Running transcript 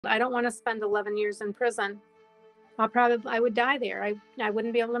I don't want to spend 11 years in prison. I would die there. I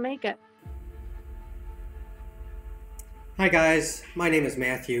wouldn't be able to make it. Hi guys, my name is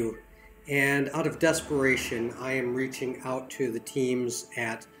Matthew, and out of desperation, I am reaching out to the teams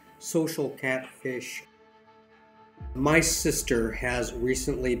at Social Catfish. My sister has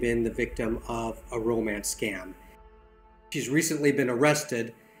recently been the victim of a romance scam. She's recently been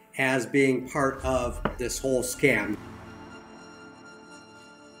arrested as being part of this whole scam.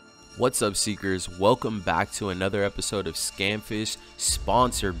 What's up, Seekers? Welcome back to another episode of Scamfish,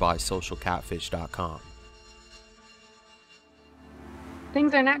 sponsored by socialcatfish.com.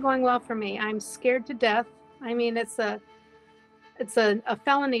 Things are not going well for me. I'm scared to death. I mean, it's a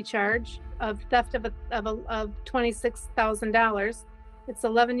felony charge of theft of $26,000. It's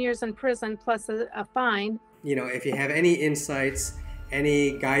 11 years in prison plus a fine. You know, if you have any insights,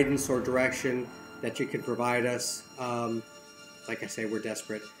 any guidance or direction that you could provide us, like I say, we're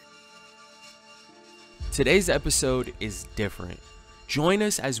desperate. Today's episode is different. Join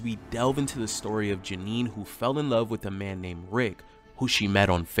us as we delve into the story of Janine, who fell in love with a man named Rick, who she met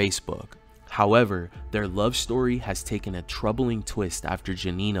on Facebook. However, their love story has taken a troubling twist after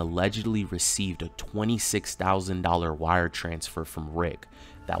Janine allegedly received a $26,000 wire transfer from Rick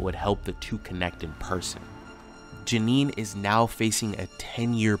that would help the two connect in person. Janine is now facing a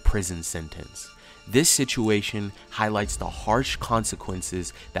 10-year prison sentence. This situation highlights the harsh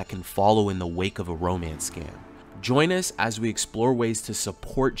consequences that can follow in the wake of a romance scam. Join us as we explore ways to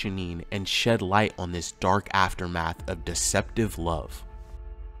support Janine and shed light on this dark aftermath of deceptive love.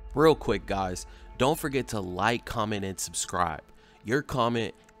 Real quick, guys, don't forget to like, comment, and subscribe. Your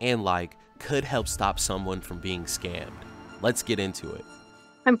comment and like could help stop someone from being scammed. Let's get into it.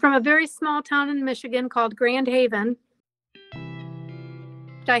 I'm from a very small town in Michigan called Grand Haven.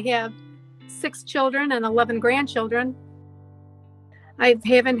 I have 6 children and 11 grandchildren. I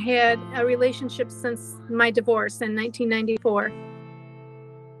haven't had a relationship since my divorce in 1994.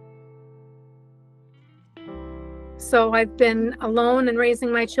 So I've been alone and raising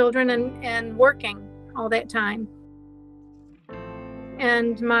my children and working all that time.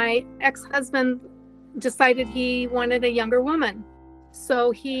 And my ex-husband decided he wanted a younger woman.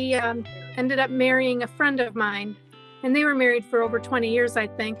 So he ended up marrying a friend of mine, and they were married for over 20 years, I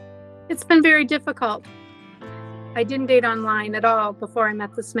think. It's been very difficult. I didn't date online at all before I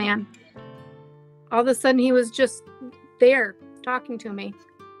met this man. All of a sudden, he was just there talking to me.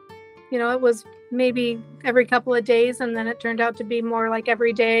 You know, it was maybe every couple of days, and then it turned out to be more like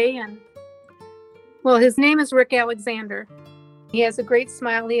every day. And well, his name is Rick Alexander. He has a great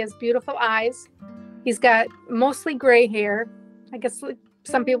smile. He has beautiful eyes. He's got mostly gray hair. I guess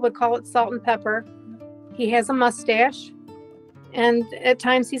some people would call it salt and pepper. He has a mustache, and at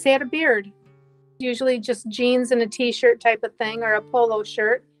times he's had a beard. Usually just jeans and a t-shirt type of thing, or a polo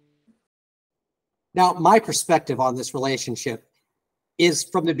shirt. Now, my perspective on this relationship is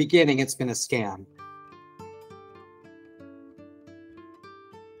from the beginning, it's been a scam.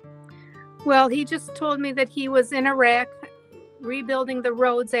 Well, he just told me that he was in Iraq rebuilding the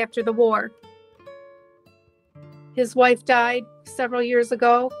roads after the war. His wife died several years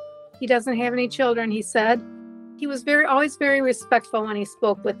ago. He doesn't have any children, he said. He was always very respectful when he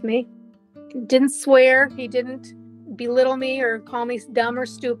spoke with me. Didn't swear. He didn't belittle me or call me dumb or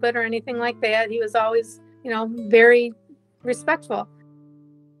stupid or anything like that. He was always, very respectful.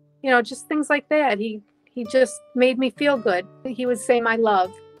 Just things like that. He just made me feel good. He would say my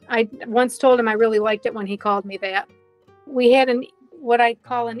love. I once told him I really liked it when he called me that. We had what I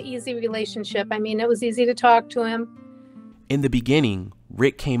call an easy relationship. I mean, it was easy to talk to him. In the beginning,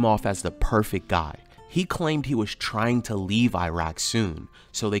 Rick came off as the perfect guy. He claimed he was trying to leave Iraq soon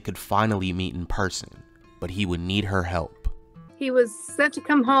so they could finally meet in person, but he would need her help. He was set to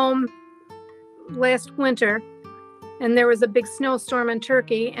come home last winter, and there was a big snowstorm in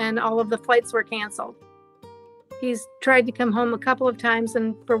Turkey, and all of the flights were canceled. He's tried to come home a couple of times,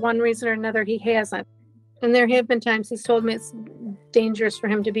 and for one reason or another, he hasn't. And there have been times he's told me it's dangerous for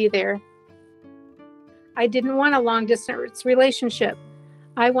him to be there. I didn't want a long-distance relationship.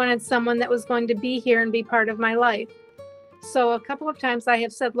 I wanted someone that was going to be here and be part of my life. So a couple of times I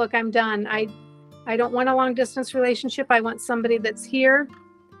have said, look, I'm done. I don't want a long-distance relationship. I want somebody that's here,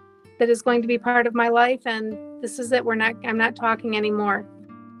 that is going to be part of my life, and this is it. I'm not talking anymore.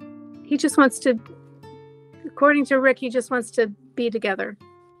 He just wants to, according to Rick, he just wants to be together.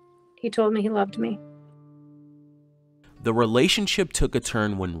 He told me he loved me. The relationship took a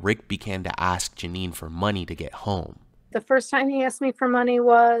turn when Rick began to ask Janine for money to get home. The first time he asked me for money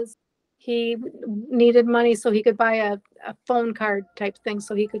was he needed money so he could buy a phone card type thing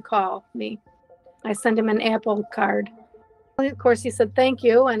so he could call me. I sent him an Apple card. Of course, he said thank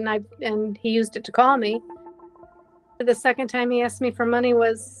you, and he used it to call me. The second time he asked me for money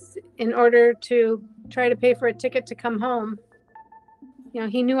was in order to try to pay for a ticket to come home. You know,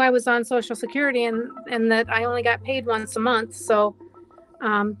 he knew I was on Social Security and that I only got paid once a month. So,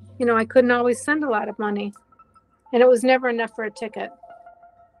 you know, I couldn't always send a lot of money, and it was never enough for a ticket.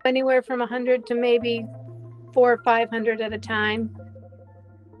 Anywhere from 100 to maybe 400 or 500 at a time.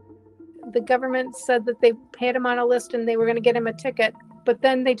 The government said that they had him on a list and they were going to get him a ticket, but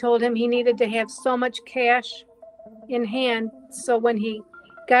then they told him he needed to have so much cash in hand, so when he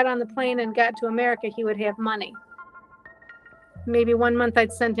got on the plane and got to America, he would have money. Maybe one month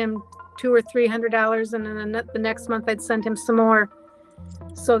I'd send him $200 or $300, and then the next month I'd send him some more,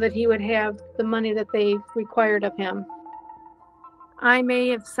 so that he would have the money that they required of him. I may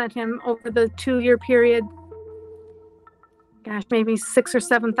have sent him over the 2-year period, gosh, maybe $6,000 or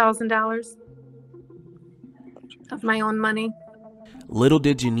 $7,000 of my own money. Little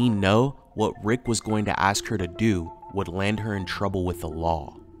did Janine know what Rick was going to ask her to do would land her in trouble with the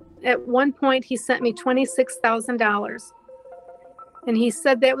law. At one point, he sent me $26,000. And he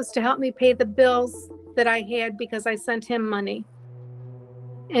said that was to help me pay the bills that I had because I sent him money.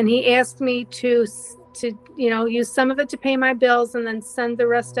 And he asked me to you know, use some of it to pay my bills and then send the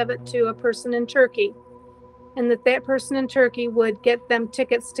rest of it to a person in Turkey. And that person in Turkey would get them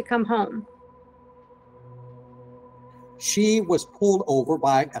tickets to come home. She was pulled over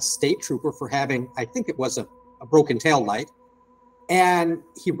by a state trooper for having, I think it was a broken tail light. And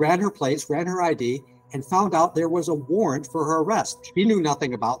he ran her plates, ran her ID, and found out there was a warrant for her arrest. She knew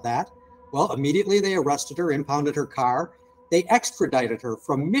nothing about that. Well, immediately they arrested her, impounded her car. They extradited her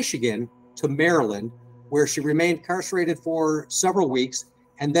from Michigan to Maryland, where she remained incarcerated for several weeks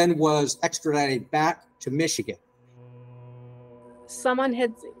and then was extradited back to Michigan. Someone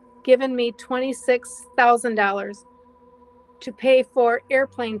had given me $26,000 to pay for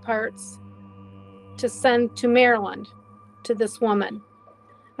airplane parts to send to Maryland to this woman.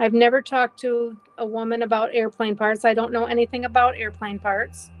 I've never talked to a woman about airplane parts. I don't know anything about airplane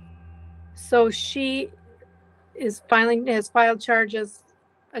parts. So she has filed charges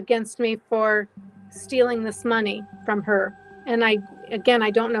against me for stealing this money from her. And I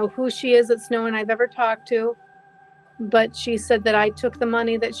don't know who she is. It's no one I've ever talked to. But she said that I took the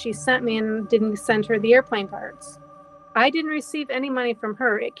money that she sent me and didn't send her the airplane parts. I didn't receive any money from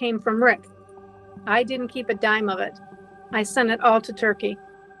her. It came from Rick. I didn't keep a dime of it. I sent it all to Turkey.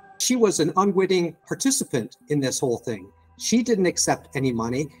 She was an unwitting participant in this whole thing. She didn't accept any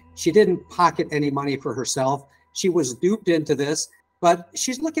money. She didn't pocket any money for herself. She was duped into this, but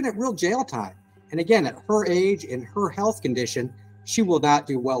she's looking at real jail time. And again, at her age, in her health condition, she will not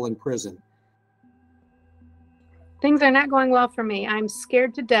do well in prison. Things are not going well for me. I'm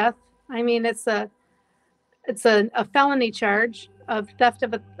scared to death. I mean, it's a felony charge of theft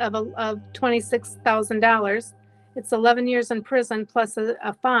of $26,000. It's 11 years in prison plus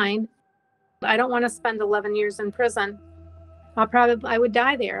a fine. I don't want to spend 11 years in prison. I would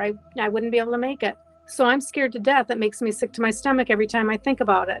die there. I wouldn't be able to make it. So I'm scared to death. It makes me sick to my stomach every time I think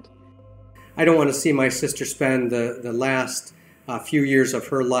about it. I don't want to see my sister spend the last few years of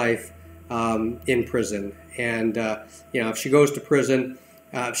her life in prison. And, you know, if she goes to prison,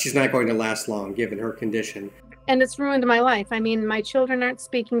 she's not going to last long given her condition. And it's ruined my life. I mean, my children aren't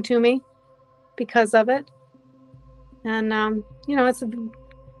speaking to me because of it. And, you know, it's a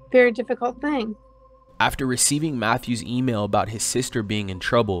very difficult thing. After receiving Matthew's email about his sister being in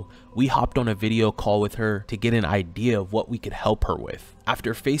trouble, we hopped on a video call with her to get an idea of what we could help her with.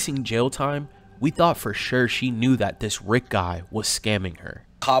 After facing jail time, we thought for sure she knew that this Rick guy was scamming her.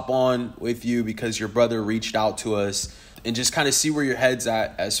 Hop on with you because your brother reached out to us and just kind of see where your head's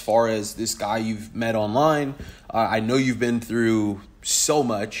at as far as this guy you've met online. I know you've been through so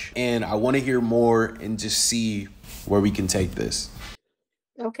much, and I want to hear more and just see where we can take this.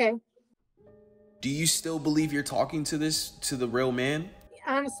 Okay. Do you still believe you're talking to the real man?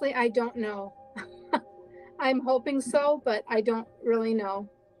 Honestly, I don't know. I'm hoping so, but I don't really know.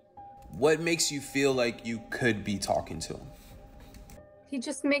 What makes you feel like you could be talking to him? He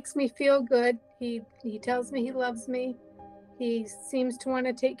just makes me feel good. He tells me he loves me. He seems to want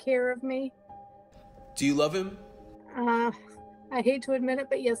to take care of me. Do you love him? I hate to admit it,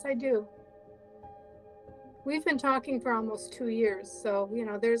 but yes, I do. We've been talking for almost 2 years, so, you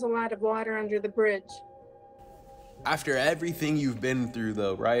know, there's a lot of water under the bridge. After everything you've been through,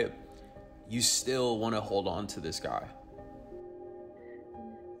 though, right? You still want to hold on to this guy?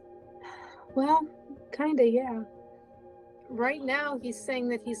 Well, kinda, yeah. Right now, he's saying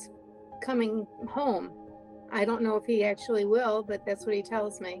that he's coming home. I don't know if he actually will, but that's what he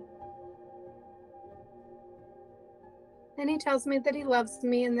tells me. And he tells me that he loves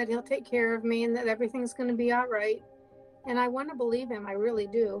me and that he'll take care of me and that everything's going to be all right. And I want to believe him. I really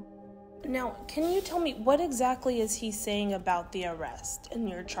do. Now, can you tell me what exactly is he saying about the arrest and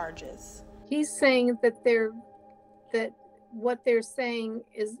your charges? He's saying that what they're saying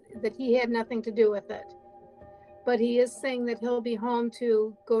is that he had nothing to do with it. But he is saying that he'll be home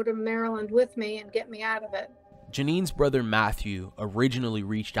to go to Maryland with me and get me out of it. Janine's brother Matthew originally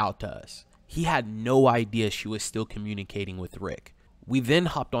reached out to us. He had no idea she was still communicating with Rick. We then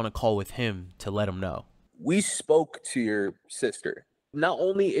hopped on a call with him to let him know. We spoke to your sister. Not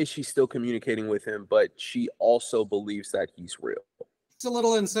only is she still communicating with him, but she also believes that he's real. It's a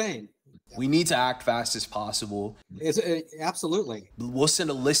little insane. We need to act fast as possible. Absolutely. We'll send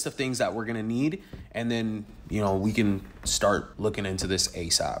a list of things that we're going to need, and then, we can start looking into this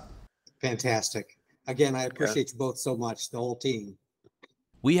ASAP. Fantastic. Again, I appreciate you both so much, the whole team.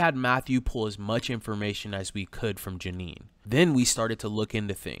 We had Matthew pull as much information as we could from Janine. Then we started to look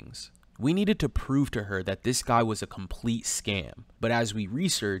into things. We needed to prove to her that this guy was a complete scam. But as we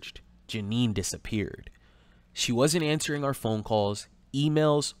researched, Janine disappeared. She wasn't answering our phone calls,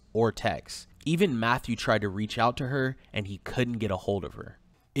 emails, or texts. Even Matthew tried to reach out to her and he couldn't get a hold of her.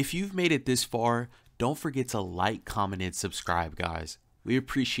 If you've made it this far, don't forget to like, comment, and subscribe, guys. We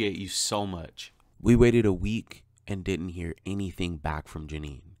appreciate you so much. We waited a week and didn't hear anything back from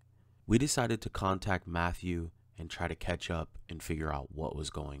Janine. We decided to contact Matthew and try to catch up and figure out what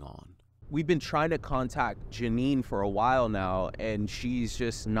was going on. We've been trying to contact Janine for a while now, and she's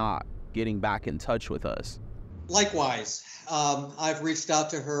just not getting back in touch with us. Likewise, I've reached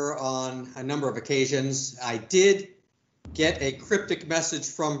out to her on a number of occasions. I did get a cryptic message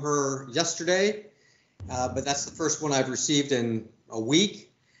from her yesterday, but that's the first one I've received in a week.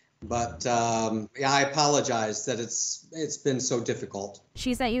 But I apologize that it's been so difficult.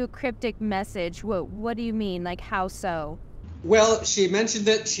 She sent you a cryptic message. What do you mean? Like, how so? Well, she mentioned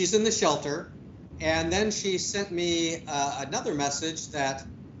that she's in the shelter, and then she sent me another message that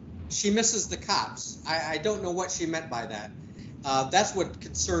she misses the cops. I don't know what she meant by that. That's what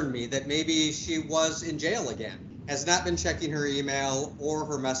concerned me, that maybe she was in jail again, has not been checking her email or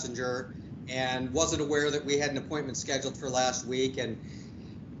her messenger, and wasn't aware that we had an appointment scheduled for last week. And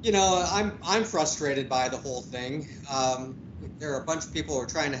I'm frustrated by the whole thing. There are a bunch of people who are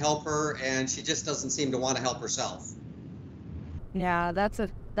trying to help her, and she just doesn't seem to want to help herself. Yeah, that's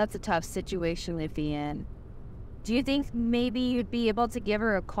a tough situation to be in. Do you think maybe you'd be able to give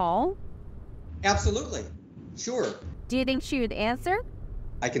her a call? Absolutely. Sure. Do you think she would answer?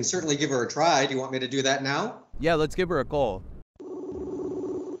 I can certainly give her a try. Do you want me to do that now? Yeah, let's give her a call.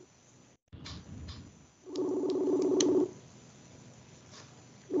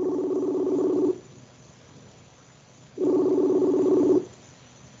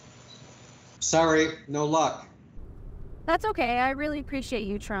 Sorry, no luck. That's okay. I really appreciate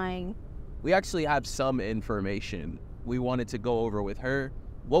you trying. We actually have some information we wanted to go over with her.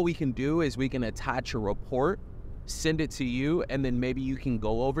 What we can do is we can attach a report, send it to you, and then maybe you can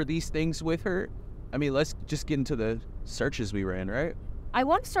go over these things with her. I mean, let's just get into the searches we ran, right? I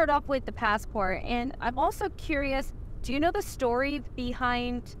want to start off with the passport, and I'm also curious, do you know the story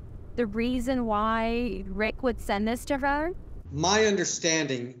behind the reason why Rick would send this to her? My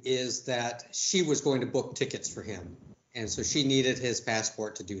understanding is that she was going to book tickets for him, and so she needed his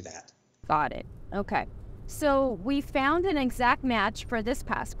passport to do that. Got it. Okay. So we found an exact match for this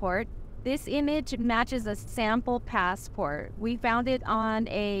passport. This image matches a sample passport. We found it on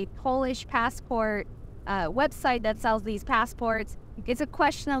a Polish passport website that sells these passports. It's a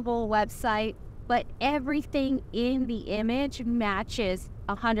questionable website, but everything in the image matches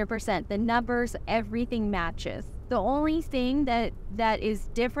 100%. The numbers, everything matches. The only thing that is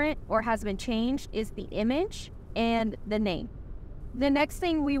different or has been changed is the image and the name. The next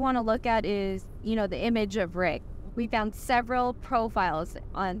thing we want to look at is, the image of Rick. We found several profiles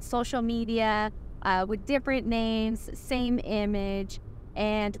on social media with different names, same image,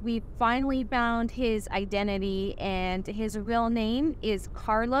 and we finally found his identity, and his real name is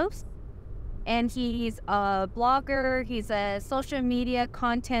Carlos. And he's a blogger, he's a social media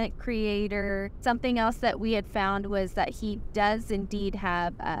content creator. Something else that we had found was that he does indeed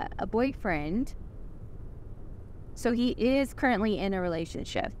have a boyfriend. So he is currently in a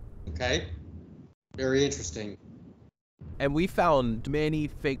relationship. Okay. Very interesting. And we found many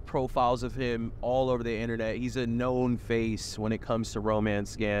fake profiles of him all over the internet. He's a known face when it comes to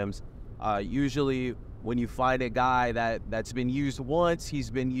romance scams. Usually when you find a guy that's been used once, he's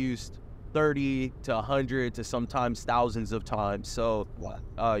been used 30 to 100 to sometimes thousands of times. So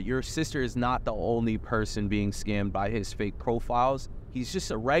your sister is not the only person being scammed by his fake profiles. He's just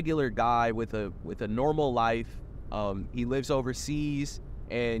a regular guy with a normal life, He lives overseas,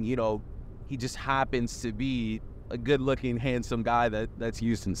 and you know, he just happens to be a good-looking, handsome guy that's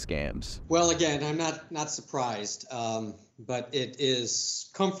used in scams. Well, again, I'm not surprised, but it is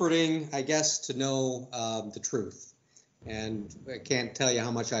comforting, I guess, to know the truth. And I can't tell you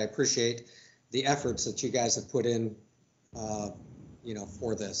how much I appreciate the efforts that you guys have put in,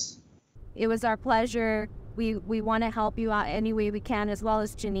 for this. It was our pleasure. We want to help you out any way we can, as well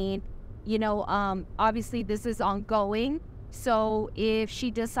as Janine. You know, obviously this is ongoing. So if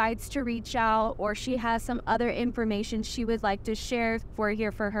she decides to reach out or she has some other information she would like to share, we're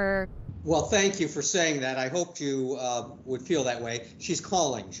here for her. Well, thank you for saying that. I hoped you would feel that way. She's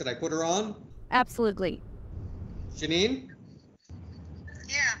calling. Should I put her on? Absolutely. Janine?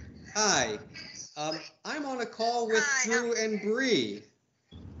 Yeah. Hi. I'm on a call with Drew and Bree.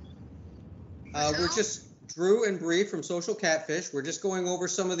 We're just Drew and Bree from Social Catfish. We're just going over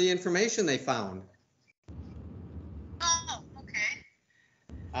some of the information they found. Oh, okay.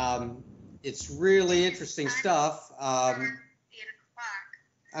 It's really interesting stuff. 8 o'clock.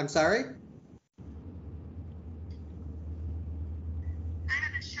 I'm sorry? I'm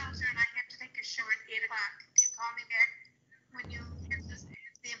in a shelter and I have to take a shower at 8 o'clock. Can you call me back when you get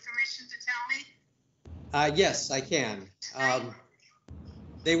the information to tell me? Yes, I can.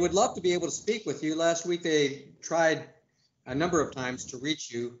 They would love to be able to speak with you. Last week they tried a number of times to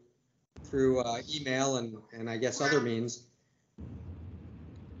reach you through email and I guess other means.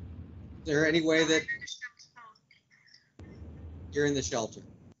 Is there any way that you're in the shelter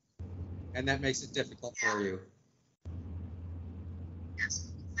and that makes it difficult for you?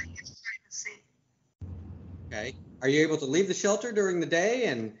 Yes, I have to try to see. Okay. Are you able to leave the shelter during the day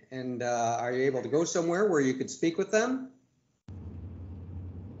and are you able to go somewhere where you could speak with them?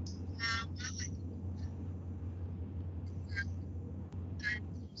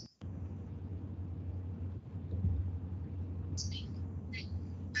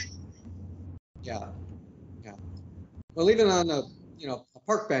 Yeah. Well, even on a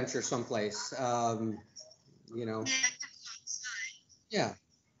park bench or someplace, Yeah.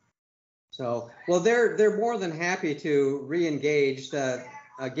 So, well, they're more than happy to re-engage.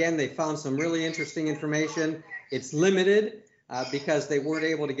 Again, they found some really interesting information. It's limited because they weren't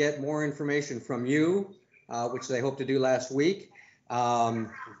able to get more information from you, which they hoped to do last week. Again,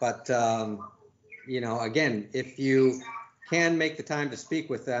 if you can make the time to speak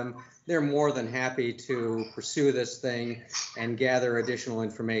with them, they're more than happy to pursue this thing and gather additional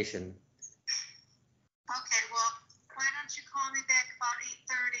information. Okay, well, why don't you call me back about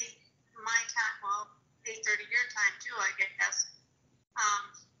 8:30 my time, well, 8:30 your time too, I guess,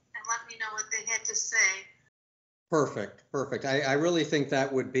 and let me know what they had to say. Perfect. I really think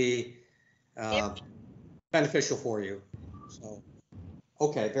that would be beneficial for you. So,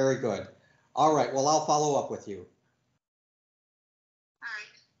 okay, very good. All right, well, I'll follow up with you.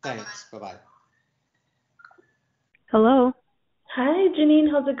 All right. Thanks. Bye-bye. Hello. Hi, Janine.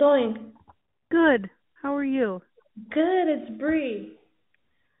 How's it going? Good. How are you? Good. It's Bree.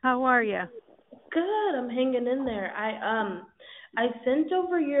 How are you? Good. I'm hanging in there. I sent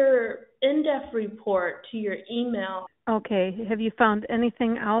over your in-depth report to your email. Okay. Have you found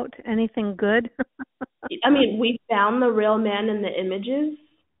anything out? Anything good? I mean, we found the real man in the images.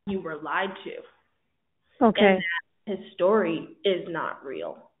 You were lied to. Okay. And that his story is not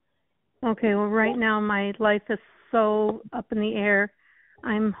real. Okay. Well, right now my life is so up in the air.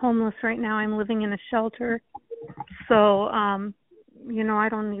 I'm homeless right now. I'm living in a shelter. So, I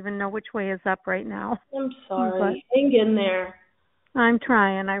don't even know which way is up right now. I'm sorry. Hang in there. I'm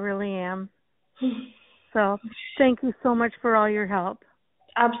trying. I really am. So, thank you so much for all your help.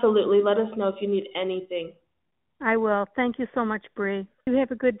 Absolutely. Let us know if you need anything. I will. Thank you so much, Bree. You have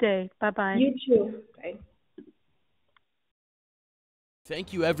a good day. Bye-bye. You too. Bye.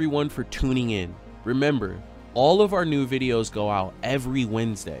 Thank you everyone for tuning in. Remember, all of our new videos go out every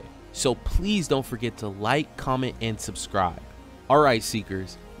Wednesday, so please don't forget to like, comment, and subscribe. Alright,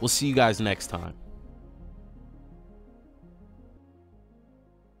 Seekers, we'll see you guys next time.